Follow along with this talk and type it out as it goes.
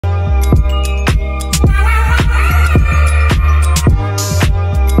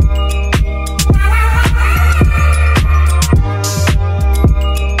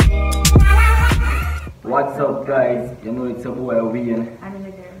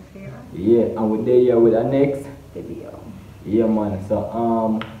Yeah, and we're there here with our next video. yeah man. So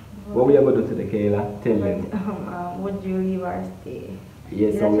what we ever do today, Kayla? Tell them. Would you leave or stay? Yeah,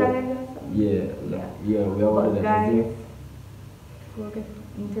 Is so that challenge or something? yeah, we are But that. guys, before we get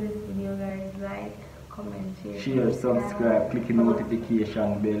into this video, guys, like, comment, Share, subscribe, click the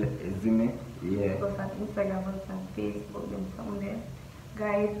notification bell, isn't it? Yeah. Go on Instagram, us on Facebook, and something there.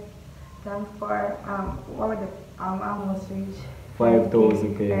 Guys, thanks for what was it? Almost reached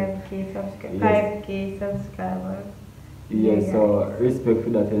 5,000 5K subscribers. Yeah, so respect for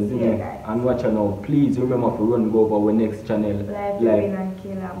that, isn't it? And watch out now. Please remember to run go over our next channel. Live and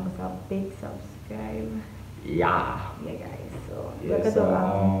Kayla must have big subscribe. Yeah. Yeah, guys. So yeah, so, so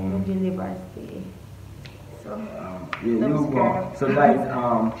would you live or stay? So yeah, you go. So guys,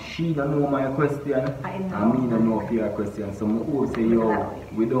 she don't know my question. I know. And me don't know your question. So I will say yo,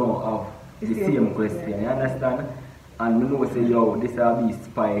 we don't have the same question. You understand? And we know say yo, this will be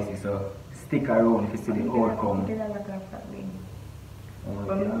spicy. So stick around to see the outcome.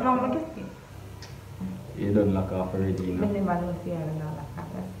 You don't lock off already, you know.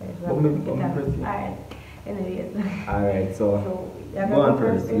 Alright, so go on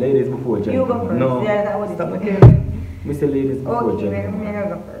first. Ladies before gentlemen. You go first. No, yeah, that was stop again. We say ladies before gentlemen. Okay,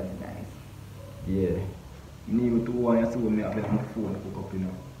 go first, guys. Yeah. Me too want to see me have my phone hook up, you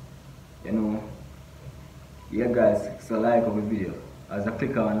know. You know. Yeah guys, so like of the video. As I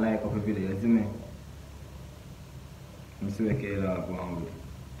click on like of the video, you see me? I'm so Kayla go on with.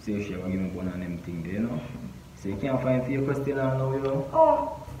 See she will give me one of them thing there, you know. So you can't find for your question now, you know.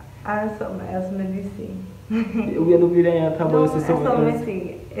 Oh, and something else maybe say. We are the video and talk about something else.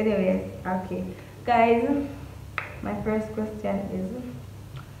 Anyways, okay. Guys, my first question is,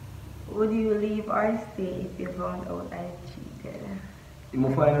 would you leave or stay if you found out I cheated? If I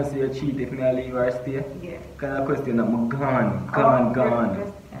find out you cheat, if I leave or stay? Yeah. Kind of question that I'm gone.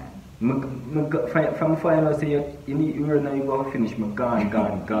 From find out say you need you now you go finish me gone.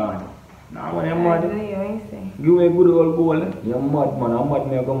 Nah man, you're mad. Give me a good old goal. You're mad man, I'm mad,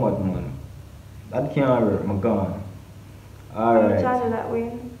 I go mad man. That can't hurt, I'm gone. Alright. Charge that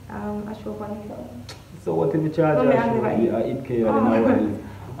way, I show up on the club. So what if you charge I eat care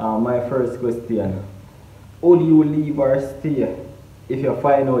my first question. Would you leave or stay if you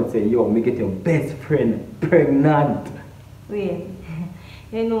find out say yo, make it your best friend pregnant? Wait.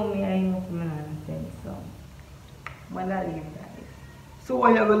 You know me, I know from another thing, so when I leave guys. So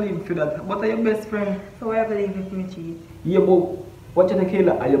why you ever leave for that? What are your best friend? So why ever leave if me cheat? Yeah, but what you think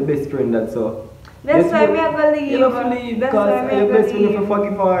Kayla are your best friend that so? That's why me I go leave. You don't leave because your best friend if you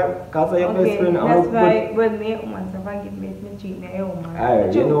forgive her because your best friend. That's why when me want to forgive me if me cheat me I woman.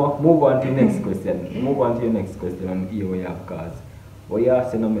 Alright, you know, move on to your next question. Move on to your next question and hear what you have cause. What you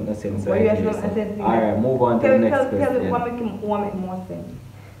asking don't make no sense. Alright, move on to the next question. Tell me what make more sense.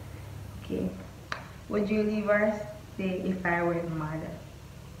 Okay. Would you leave or stay if I were mad?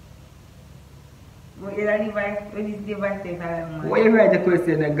 Would you leave or stay if I were mad? Why you write the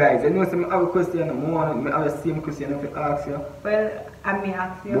question then guys? I know some other question I have the same question if I ask you. Well, I may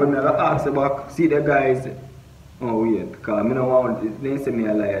ask you. But I never ask you back. See the guys. Oh wait, because I don't want they say me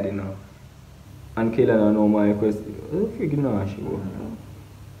a liar, you know. And Kayla don't know my question. Oh, freaking no, she will.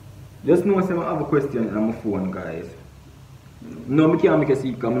 Just know some other question on my phone, guys. No, I can't make a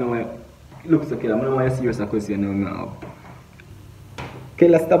secret because I don't want look so Kayla, I don't want a serious question now.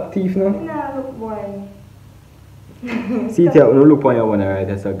 Kayla, stop thief now? No, look boy. See it here, no look on your one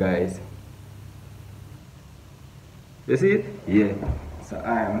right so guys. You see it? Yeah. So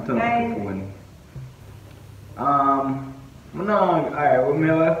I'm turning off the phone.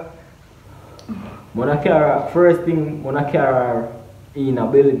 First thing, when I carry in a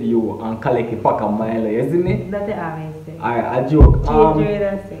Bellevue and collect a pack of mile, isn't it? That's the amazing. I joke.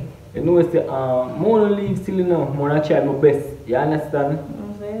 You know, it's the I don't leave still now. I try my best. You understand?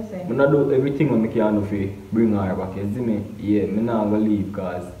 I do everything I can do to bring her back. You see me? Yeah, I'm not going to leave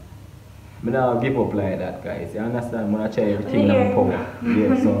because I'm not give up like that, guys. You understand? I try everything in my power.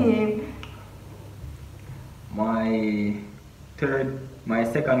 Yeah, so. My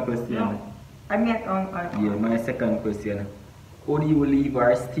second question. No. I'm not on. Yeah, my second question. Would you leave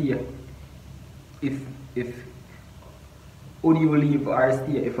or stay? Would you leave or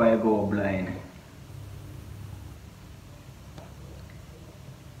stay if I go blind?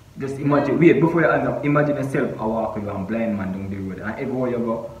 Just imagine, wait, before you answer, imagine yourself I walk with a blind man down the road and everywhere you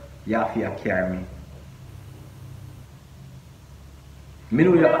go, you have to carry me. Me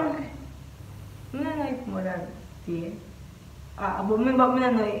know you. I don't know if mother stay. But I don't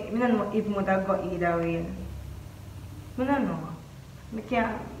know if mother go either way. I don't know. I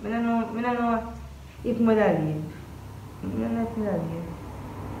don't know if mother leave. I don't know if mother leave.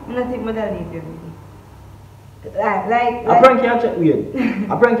 I don't think I'd leave you, baby. Like. A prank you try, wait.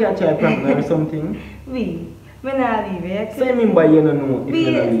 A prank you try prank me or something? Me not leave you. So you mean by you don't know if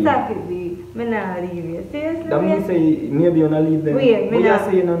you don't leave? Stop it, me. Me not leave you. Seriously? That means say maybe you don't leave them. Wait, but you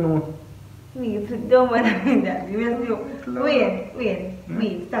say you don't know. Don't want to do that.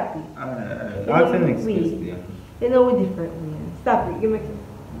 Wait, stop it. That's the next question. You know we're different, man. Stop it. Give me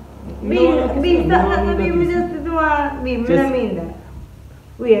stop that. Me just do want. Me don't mean that.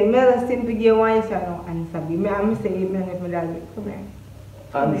 Wait, me just simply give one answer no answer. Me I'm say me if my dad. Come here.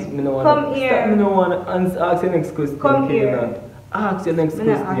 Come here. Stop, me no want to ask your next question. Come here. Ask your next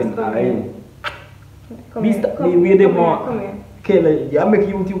question. Come here. Come here. Kayla, you make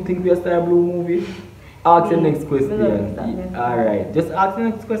YouTube think we are Star Blue movie? Ask the next question. Alright, just ask the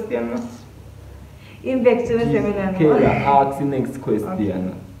next question. In back to the seminar. Kayla, ask the next question.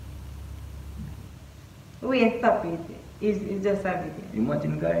 Okay. Wait, stop it. It's just a video.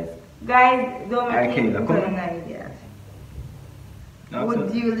 Imagine, guys. Guys, don't make it Kayla, come an idea.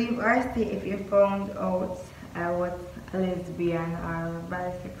 Would you leave or stay if you found out I was a lesbian or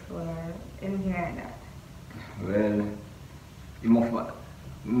bisexual or anything like that? Well, you must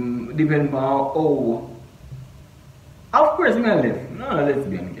depend on how. Of course, me a left. No, a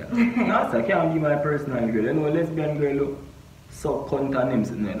lesbian girl. No, sir, can't be my personal girl. You know, a lesbian girl look so cunt and him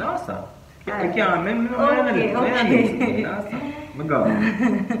sitting there. No, sir. I can't. Okay. No, sir. Me go.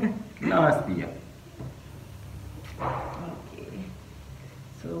 Nasty. Okay.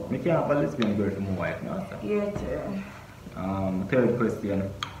 So. I can't have a lesbian girl for my wife. No, sir. Your turn. Third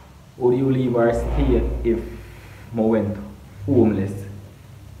question. Would you leave or stay if I went homeless?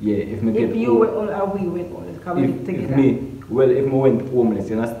 Yeah, if me get if you went homeless, or we went homeless, can we live together? If me went homeless,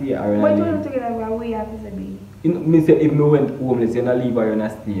 you not stay or Why do we live together? Why we have to be? Me say if me went homeless, you not leave or you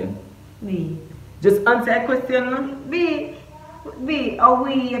not stay. Me. Just answer a question. B, or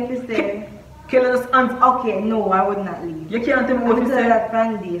we have to stay? Kayla, just answer. Okay, no, I would not leave. You can't tell me what you say. That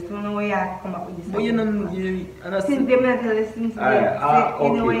friend this, so no way I come up with this. But you know, since they not tell us, since they, okay.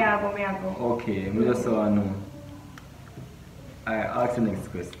 No way I go. Okay, me just so I know. Alright, ask the next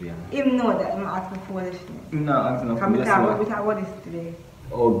question. Him know that I'm asking foolishness. No, ask no foolishness. We talk about this today.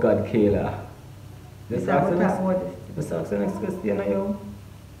 Oh God, Kayla. Just ask the next question, yo.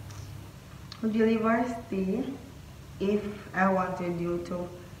 Would you leave or stay if I wanted you to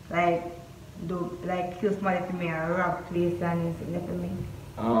kill somebody for me or rob place and something for me?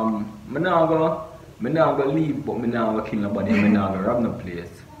 Me not go leave, but me not go kill nobody. Me not go rob no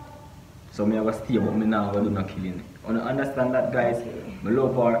place. So me go stay, but me not go do no killing. You understand that, guys? Okay. Me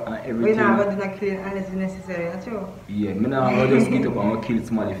love her and everything. We not go do no killing unless it's necessary, that's true. Yeah, me not go just get up and go kill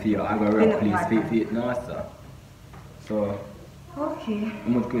somebody for you. I go rob place for it. No, sir. So. Okay. How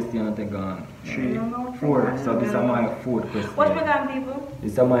much question I take on? 3, 4. So this is my fourth question. What's my name, people?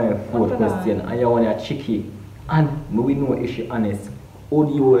 This is my fourth question. And you want to cheeky. And we know if she honest. Would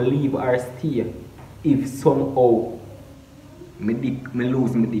you leave or stay if somehow me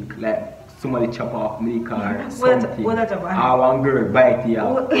lose my dick? Like somebody chop off my dick or something. Or one girl bite you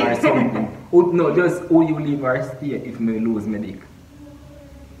or something. No, just would you leave or stay if me lose my dick?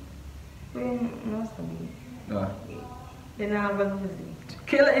 No, sorry. No. Then I will lose it.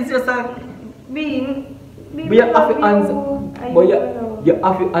 Kayla, it's just a... But you have to answer. But you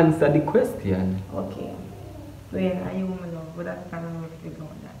have to answer the question. Okay. When are you my love? But that's kind of what we go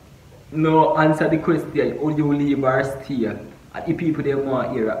on that. No, answer the question. Would you leave or stay? And the people they want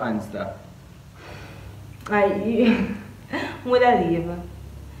to hear an answer. Would I leave?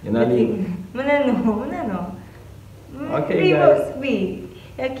 You not leave? I don't know. Okay, guys. You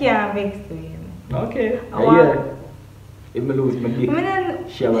can't mix to him. Okay. Yeah. If I lose my dick,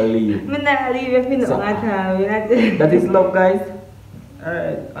 she will leave. I not leave if you don't want to. That is love, guys.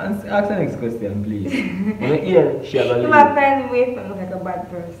 Alright, ask the next question, please. When I hear, she will leave. My friend away from me like a bad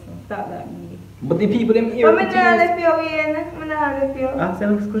person. Stop that me. But the people them hear. But I not let you. Ask the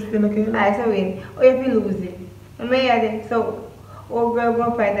next question, okay? Alright, so wait. Or if you lose it. So, oh girl,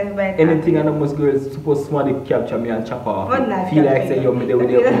 go find us by anything and most girls supposed somebody capture me and chop off. Feel like say you're me there with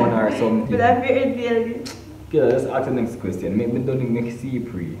your woman or something. But I feel it. Yeah, let's ask the next question. Make me don't make see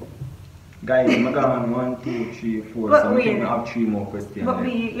pre. Guys, I'm going 1, 2, 3, 4. But so I have 3 more questions. But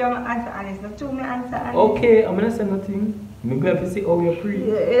me, you're my answer honest. Not two, me answer honest. Okay, I'm gonna say nothing. I'm going to see how you're pre.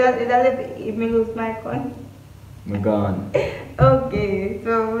 If me lose my con. I'm gone. Okay,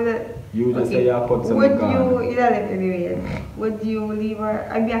 so you just say you're put some would you leave or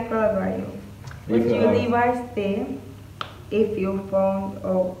I'd be a club or you? Would you leave or stay if you found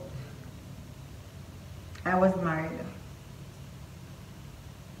out I was married?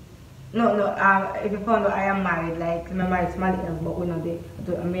 No, no, if you found out I am married, like, I'm married to somebody else, but we're not there,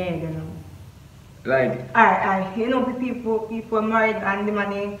 I'm married, you know. Like, You know, people are married and the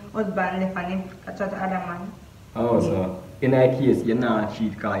money, husband left and him, I try to other man. oh, so in that case, you're not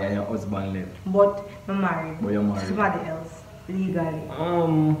cheat because your husband left. But I'm married. But you're married. To somebody else, legally.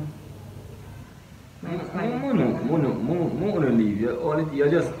 More leave. You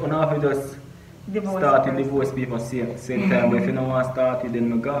just have to just start to divorce people same time. But if you don't want to start it,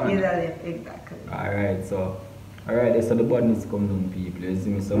 then we're gone. Exactly. Alright, so so the badness come down, people. You see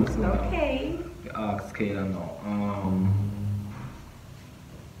me something. Okay. You ask Kayla now.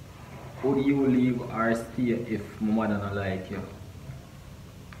 Would you leave or stay if my mother don't like you?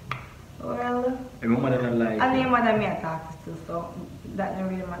 Well, If my mother don't like I know you. your mother may talk still, so that don't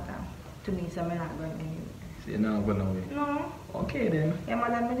really matter to me, so I'm not going anywhere. So you're not going away. No. Okay then. Your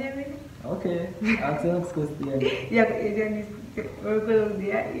mother may there really? Okay. Ask the next question. Yeah, we're going to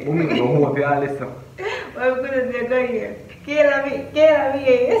do that. Women go home if you all listen. We're going to do that here. Kayla me,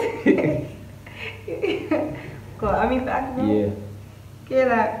 yes. Go, I mean, back now. Yeah.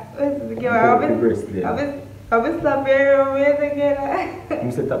 Kayla, I will stop here with Kayla.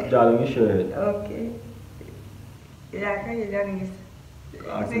 You set up jaw on your shirt. Okay. Yeah, can you do this?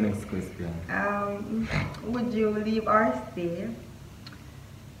 Ask the next question. Would you leave or stay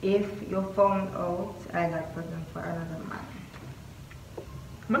if you found out I got pregnant for another man?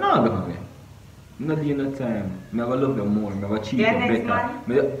 I'm not going to. I'm not doing no time. I'm going to love you more. I'm going to cheat you next better.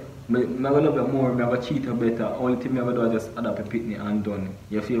 man? I'm going to love you more. I'm going to cheat you better. Only thing I'm going to do is just add up a pitney and done.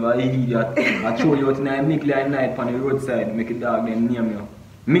 You feel an idiot. I throw you out in a middle of the night on the roadside. Make a dog then name you.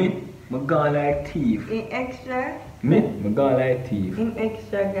 Me? I'm going like thief. In extra? Me? I'm going like thief. In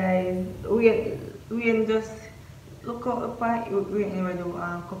extra, guys. We just look out upon we never do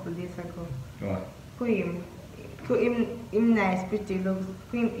a couple days ago. What? Him nice, pretty, looks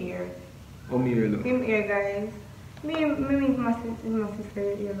him ear. Oh, me look. Him ear, guys. Me my sister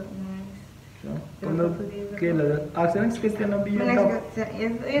ear look nice. Yeah. Come now, Kayla, ask the next question and be My your next top.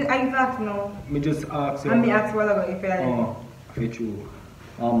 question is, I ask now. Me just ask you. And me ask what about if I Oh, for true.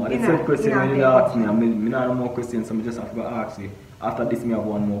 The You third know, question you know, when you pay ask me, I not have more questions, so I just have to ask you. After this, me have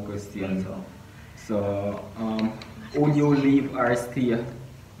one more question. So, would you leave or stay? if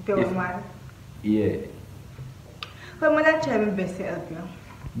you're mad. Yeah. But I'm not trying my best to help you.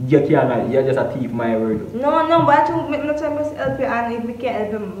 You can't, you're just a thief, my word. No, but I think I'm not trying my best to help you, and if we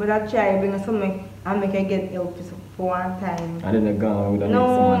can't help you, but I'll try to bring something and make you get help for one time. And then you're gone with the next No,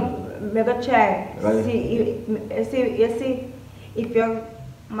 one. I'm going to try. Right. See, if your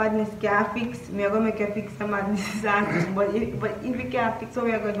madness can't fix, I'm going to make you fix the madness. but if you can't fix, what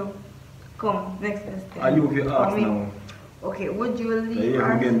we are going to do? Come, next question. Are you if you ask now? Okay, would you leave Yeah,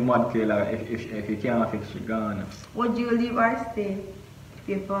 I'm or getting mad, Kayla, if you can't fix it, gone. would you leave or stay if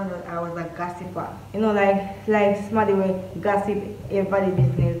you found out I was a gossiper? You know, like somebody will gossip everybody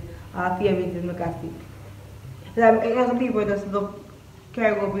business, fear business gossip. Like, you know, some people just look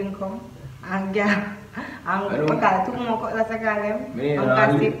cargo income and get and two more cutlass I call them and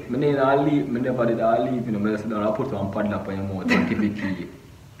gossip. I never did leave, you know, I just don't put one padlock on your mouth and keep it key.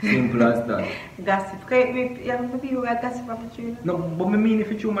 Simple as that. Gossip. You have people who are gossip about you? No, but I mean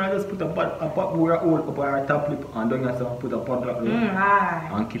if it's true, man, I just put a pot where I hold up our top lip and don't have to put a padlock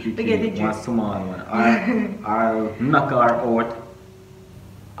and keep it key, one small one. Or knock her out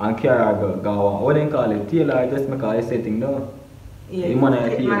and carry her go. What do you call it? Tailor, just make her setting down. Yeah, Anyone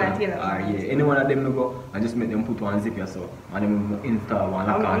at Tailor. any one of them no go and just make them put one zip yourself and then install one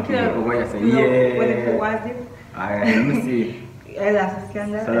lock and key over here say When they put yeah. one zip? Alright, let me see. Last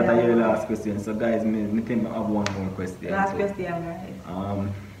question. So that's your last question. So guys, me think I have one more question. Last So, question, guys.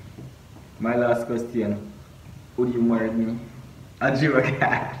 my last question. Would you marry me? A joke.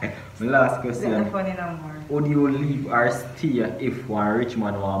 My last That's question. not funny no more. Would you leave or stay if one rich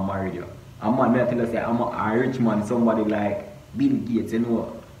man want to marry you? A man, may I tell you say, I'm a rich man, somebody like Bill Gates, you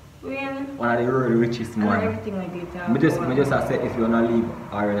know, When? one of the really richest I know man. everything like it. Me just say if you wanna leave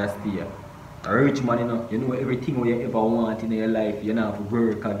or you stay. A rich man, you know everything what you ever want in your life. You don't have to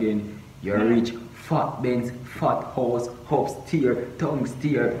work again. You're rich. Fat Benz, fat house, steer, tongue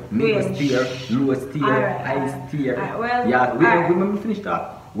steer, middle steer, low steer, high steer. Yeah, when we finish that,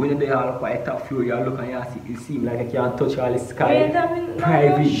 when they are up at top floor, you look and you see, it seems like you can't touch all the sky.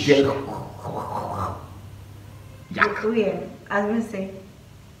 Private jet. Yak. Wait, as me say,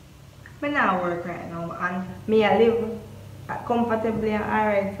 I not work right now, and me I live comfortably and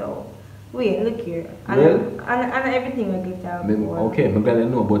alright. So wait, look here, and everything will get out. Okay, I'm glad I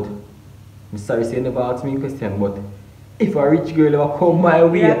know, but I'm sorry say you never asked me a question, but if a rich girl ever come my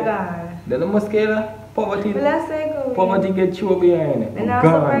way, then I must Kayla. Poverty. Well, I say go. Poverty get you behind. I'm not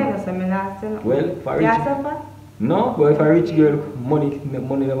surprised, so I'm not saying. Well, if I You rich, suffer? no, but if a rich girl, money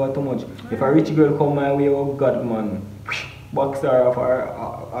never too much. If a rich girl come my way, oh God, man, box her off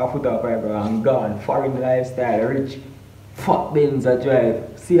her foot off her bro, and gone. Foreign lifestyle, rich, fat Benz a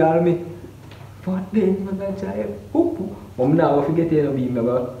drive. See all me? Fat Benz a drive. Hoop. But now if you get here, be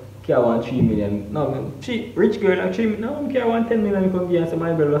about care want 3 million. No, man, she rich girl like 3 million. No, I care want 10 million because give her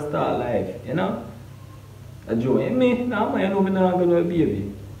my girl will start life, you know? A joke. Me, now man, you know me not gonna be a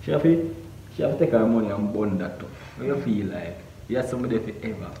baby. She have to take her money and burn that too. What you feel like? You have somebody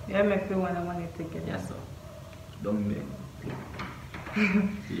forever. Yeah, make me want to money together. Yes, sir. Don't me.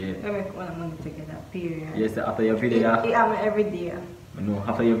 Yeah. I make one money together, period. Yes, sir. After your video. It happen every day. No,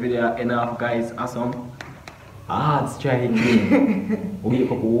 after your video, enough guys, awesome. Hard striking. We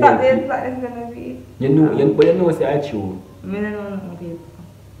up work. That is gonna be. But you know, say I true. I don't know people.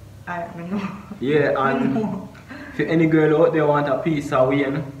 I know. Yeah, and if any girl out there want a piece of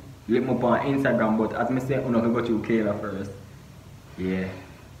Wayne, look me up on Instagram, but as I say, I'm not going to go to Kayla first. Yeah.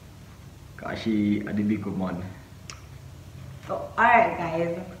 Because she is the big one. So, alright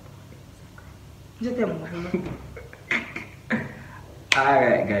guys. Just tell me.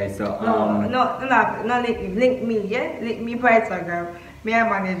 Alright guys, so no, link me, yeah? Link me for Instagram. Me a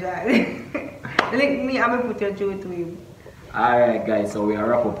manager. Link me, I'm gonna put your through to him. Alright guys, so we are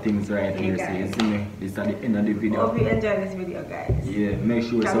wrap up things right here. So you see me, this is at the end of the video. Hope you enjoy this video guys. Yeah, make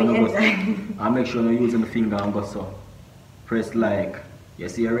sure make sure you using the finger and go so. Press like. You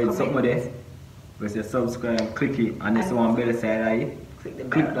see you read something there? Press your subscribe, click it, and this one bell side eye.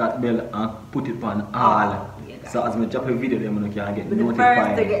 Click that bell and put it on all. So as I drop a video, then you can get notified. The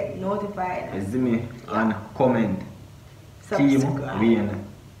first to get notified. You see me? And comment. Subscribe. Team Wayne.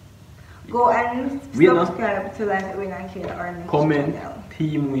 Go and subscribe to like Wayne and Kayla or next comment channel.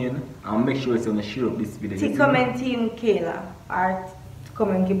 Team Wayne and make sure it's on the share of this video. Comment Team Kayla or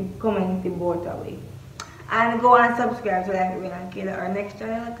comment the both away. And go and subscribe to like Wayne and Kayla or next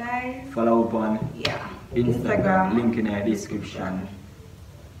channel guys. Follow up on Instagram. Link in the description.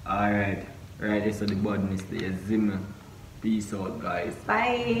 Alright. Right, this is the badness there. Zim. Peace out guys.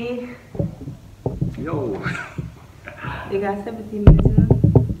 Bye. Yo. You got 17 minutes now?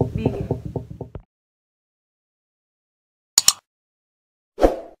 Big.